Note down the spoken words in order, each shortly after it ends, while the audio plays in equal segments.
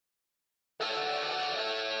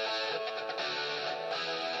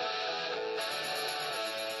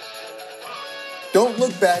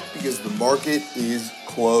look back because the market is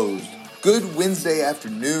closed. Good Wednesday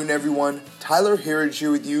afternoon, everyone. Tyler Herridge here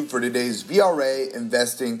with you for today's VRA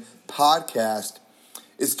Investing podcast.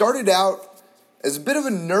 It started out as a bit of a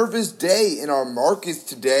nervous day in our markets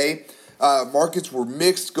today. Markets were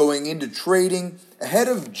mixed going into trading ahead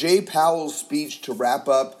of Jay Powell's speech to wrap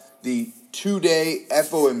up the two-day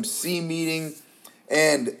FOMC meeting.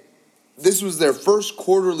 And this was their first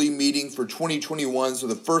quarterly meeting for 2021, so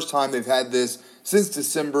the first time they've had this since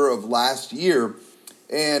December of last year.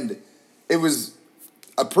 And it was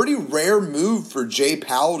a pretty rare move for Jay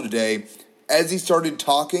Powell today. As he started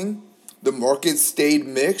talking, the market stayed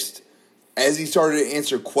mixed. As he started to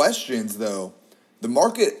answer questions, though, the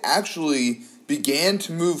market actually began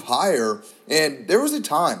to move higher. And there was a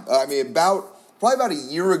time, probably about a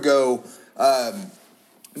year ago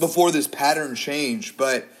before this pattern changed,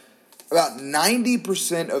 but about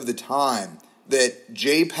 90% of the time that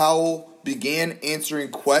Jay Powell began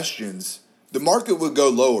answering questions, the market would go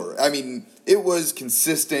lower. I mean, it was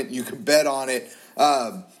consistent. You could bet on it.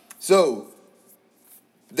 So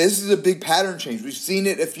this is a big pattern change. We've seen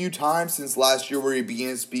it a few times since last year where he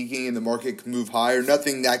began speaking and the market could move higher.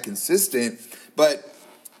 Nothing that consistent, but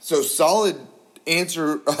so solid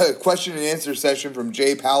question and answer session from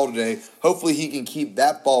Jay Powell today. Hopefully he can keep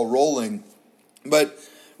that ball rolling. But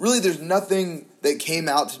really, there's nothing that came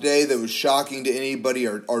out today that was shocking to anybody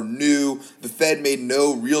or new. The Fed made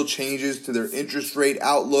no real changes to their interest rate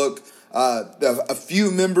outlook. A few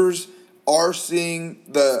members are seeing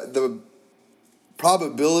the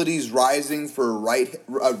probabilities rising for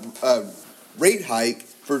a rate hike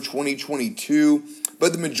for 2022,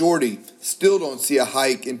 but the majority still don't see a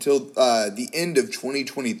hike until the end of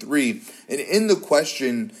 2023. And in the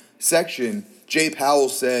question section, Jay Powell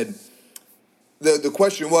said, The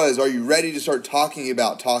question was, are you ready to start talking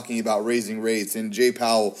about raising rates? And Jay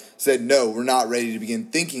Powell said, no, we're not ready to begin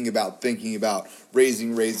thinking about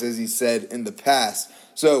raising rates, as he said in the past.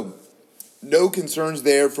 So no concerns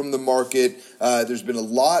there from the market. There's been a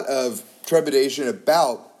lot of trepidation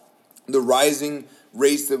about the rising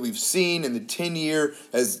rates that we've seen, and the 10-year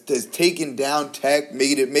has taken down tech,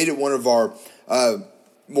 made it one of our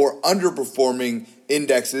more underperforming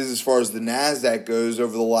indexes as far as the NASDAQ goes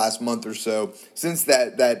over the last month or so, since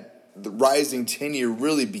that the rising 10-year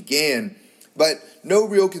really began. But no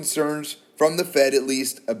real concerns from the Fed, at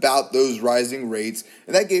least, about those rising rates,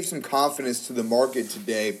 and that gave some confidence to the market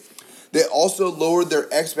today. They also lowered their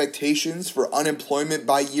expectations for unemployment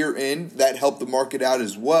by year end. That helped the market out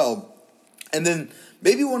as well. And then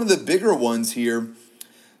maybe one of the bigger ones here,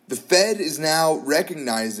 the Fed is now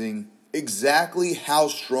recognizing exactly how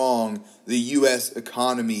strong the U.S.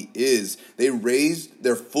 economy is. They raised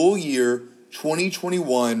their full year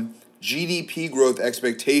 2021 GDP growth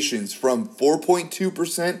expectations from 4.2%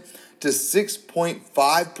 to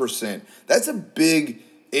 6.5%. That's a big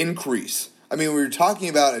increase. I mean, we were talking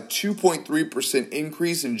about a 2.3%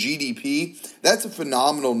 increase in GDP. That's a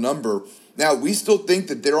phenomenal number. Now, we still think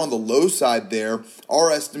that they're on the low side there.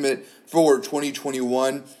 Our estimate for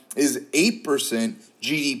 2021 is 8%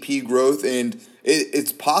 GDP growth, and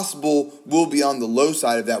it's possible we'll be on the low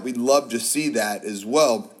side of that. We'd love to see that as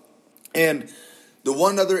well. And the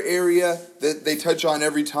one other area that they touch on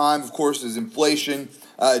every time, of course, is inflation.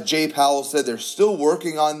 Jay Powell said they're still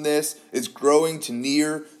working on this. It's growing to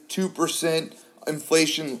near 2%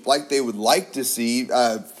 inflation like they would like to see.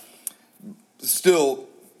 Still,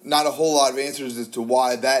 not a whole lot of answers as to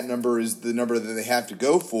why that number is the number that they have to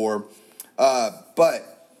go for. But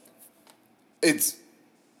it's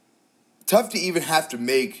tough to even have to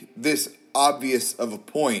make this obvious of a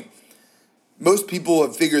point. Most people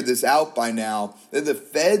have figured this out by now, that the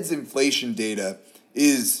Fed's inflation data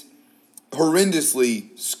is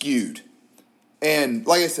horrendously skewed. And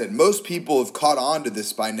like I said, most people have caught on to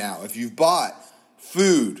this by now. If you've bought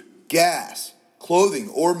food, gas, clothing,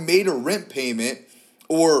 or made a rent payment,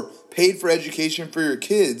 or paid for education for your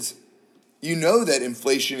kids, you know that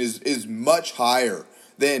inflation is much higher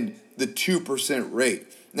than the 2% rate.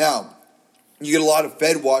 Now, you get a lot of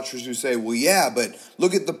Fed watchers who say, well, yeah, but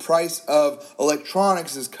look at the price of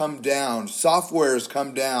electronics has come down, software has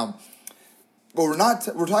come down. But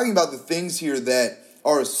we're talking about the things here that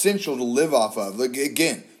are essential to live off of. Like,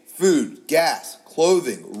 again, food, gas,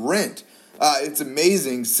 clothing, rent. It's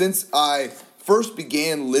amazing. Since I first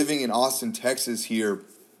began living in Austin, Texas here,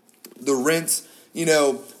 the rents,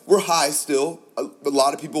 we're high still. A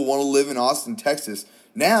lot of people want to live in Austin, Texas.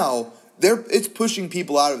 Now, it's pushing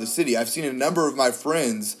people out of the city. I've seen a number of my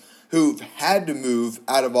friends who've had to move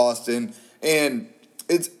out of Austin, and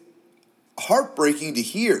it's heartbreaking to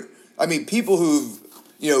hear. I mean, people who've,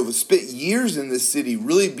 spent years in this city,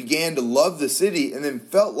 really began to love the city, and then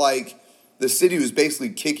felt like the city was basically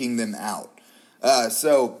kicking them out.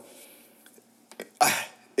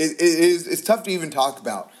 It's tough to even talk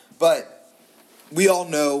about, but we all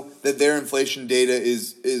know that their inflation data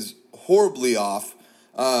is horribly off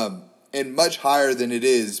and much higher than it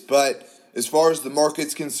is. But as far as the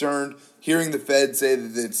market's concerned, hearing the Fed say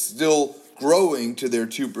that it's still growing to their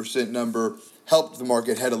 2% number helped the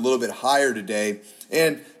market head a little bit higher today.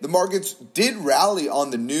 And the markets did rally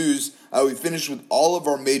on the news. We finished with all of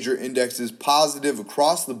our major indexes positive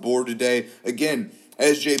across the board today. Again,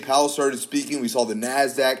 as Jay Powell started speaking, we saw the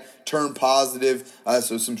NASDAQ turn positive.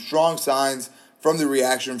 So some strong signs from the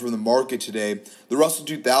reaction from the market today. The Russell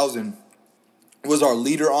 2000 was our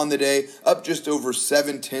leader on the day, up just over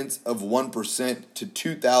 0.7% to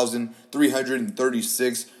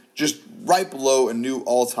 2,336, just right below a new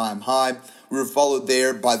all-time high. We were followed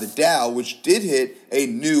there by the Dow, which did hit a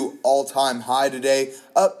new all-time high today,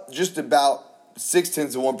 up just about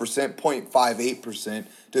 0.6%, 0.58%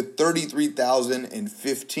 to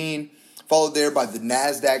 33,015. Followed there by the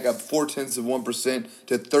NASDAQ, up 0.4%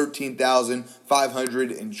 to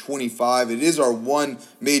 13,525. It is our one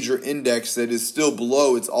major index that is still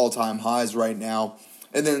below its all-time highs right now.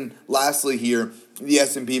 And then lastly here, the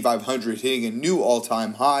S&P 500 hitting a new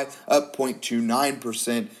all-time high, up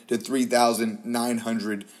 0.29% to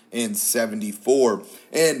 3,974.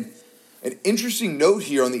 And an interesting note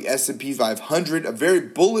here on the S&P 500, a very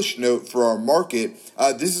bullish note for our market.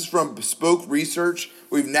 This is from Bespoke Research.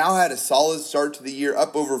 We've now had a solid start to the year,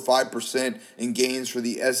 up over 5% in gains for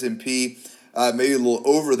the S&P, maybe a little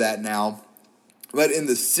over that now. But in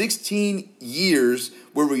the 16 years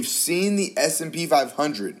where we've seen the S&P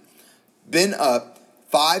 500 been up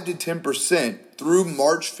 5 to 10% through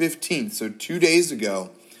March 15th, so 2 days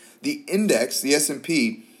ago, the index, the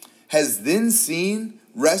S&P, has then seen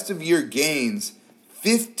rest of year gains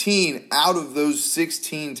 15 out of those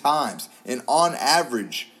 16 times. And on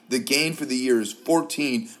average, the gain for the year is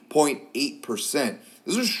 14.8%.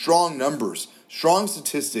 Those are strong numbers, strong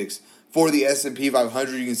statistics for the S&P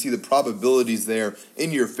 500. You can see the probabilities there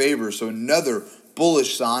in your favor. So another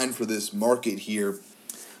bullish sign for this market here.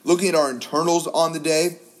 Looking at our internals on the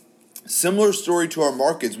day, similar story to our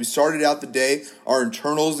markets. We started out the day, our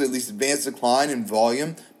internals, at least advanced decline in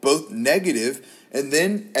volume, both negative. And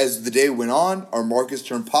then as the day went on, our markets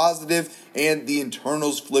turned positive and the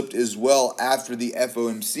internals flipped as well after the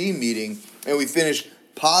FOMC meeting. And we finished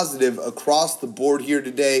positive across the board here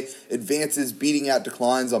today. Advances beating out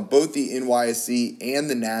declines on both the NYSE and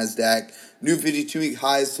the NASDAQ. New 52-week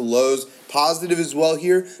highs to lows. Positive as well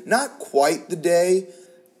here. Not quite the day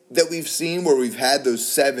that we've seen where we've had those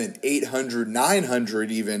 700, 800,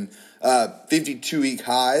 900 even 52-week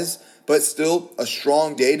highs. But still a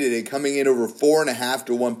strong day today, coming in over 4.5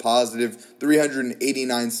 to 1 positive,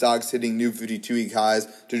 389 stocks hitting new 52-week highs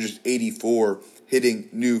to just 84 hitting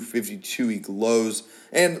new 52-week lows.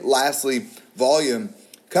 And lastly, volume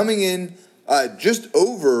coming in just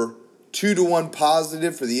over 2 to 1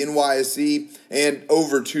 positive for the NYSE and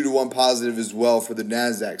over 2 to 1 positive as well for the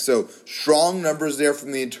NASDAQ. So strong numbers there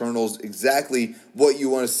from the internals, exactly what you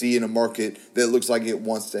want to see in a market that looks like it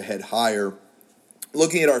wants to head higher.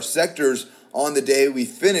 Looking at our sectors on the day, we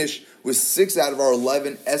finished with 6 out of our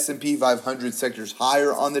 11 S&P 500 sectors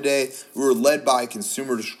higher on the day. We were led by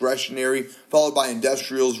consumer discretionary, followed by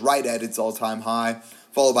industrials right at its all-time high,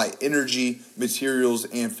 followed by energy, materials,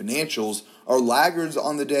 and financials. Our laggards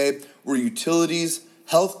on the day were utilities,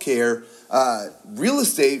 healthcare, real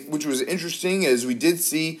estate, which was interesting as we did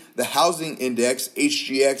see the housing index,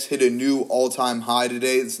 HGX, hit a new all-time high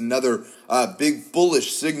today. It's another big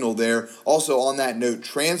bullish signal there. Also on that note,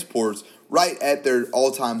 transports right at their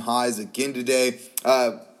all-time highs again today.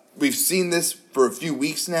 We've seen this for a few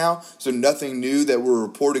weeks now, so nothing new that we're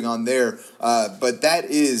reporting on there. But that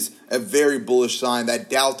is a very bullish sign, that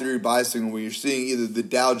Dow theory buy signal, where you're seeing either the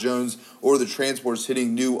Dow Jones or the transports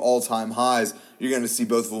hitting new all-time highs. You're going to see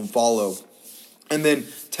both of them follow. And then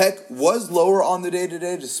tech was lower on the day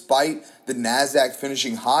today, despite the NASDAQ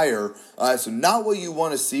finishing higher. So not what you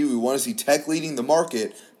want to see. We want to see tech leading the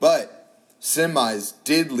market, but semis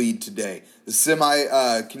did lead today. The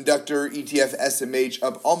semiconductor ETF SMH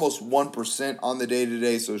up almost 1% on the day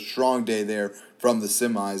today, so a strong day there from the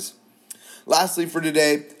semis. Lastly for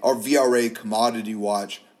today, our VRA commodity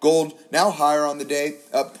watch. Gold now higher on the day,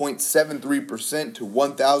 up 0.73% to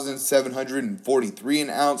 $1,743 an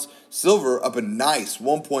ounce. Silver up a nice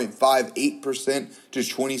 1.58% to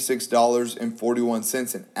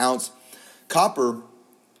 $26.41 an ounce. Copper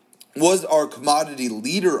was our commodity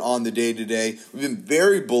leader on the day today. We've been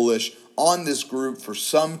very bullish on this group for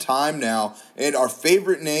some time now. And our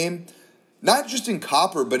favorite name, not just in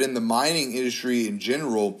copper, but in the mining industry in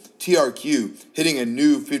general, TRQ, hitting a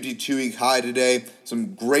new 52-week high today.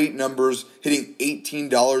 Some great numbers, hitting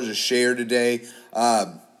 $18 a share today.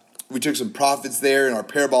 We took some profits there in our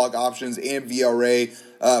parabolic options and VRA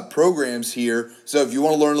programs here. So if you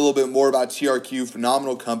want to learn a little bit more about TRQ,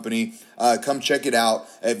 phenomenal company, come check it out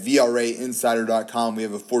at VRAinsider.com. We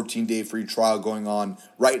have a 14-day free trial going on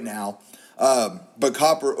right now. But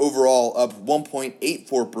copper overall up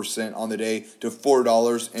 1.84% on the day to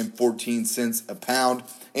 $4.14 a pound.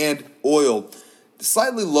 And oil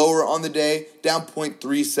slightly lower on the day, down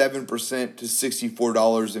 0.37% to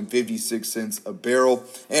 $64.56 a barrel.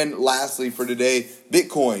 And lastly for today,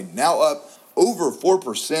 Bitcoin now up over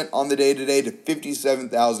 4% on the day today to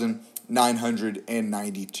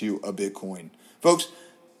 $57,992 a Bitcoin. Folks,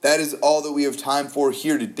 that is all that we have time for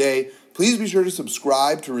here today. Please be sure to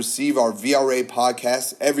subscribe to receive our VRA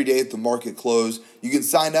podcasts every day at the market close. You can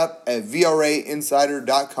sign up at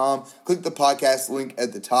VRAinsider.com. Click the podcast link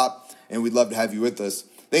at the top, and we'd love to have you with us.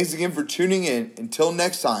 Thanks again for tuning in. Until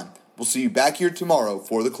next time, we'll see you back here tomorrow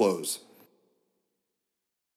for the close.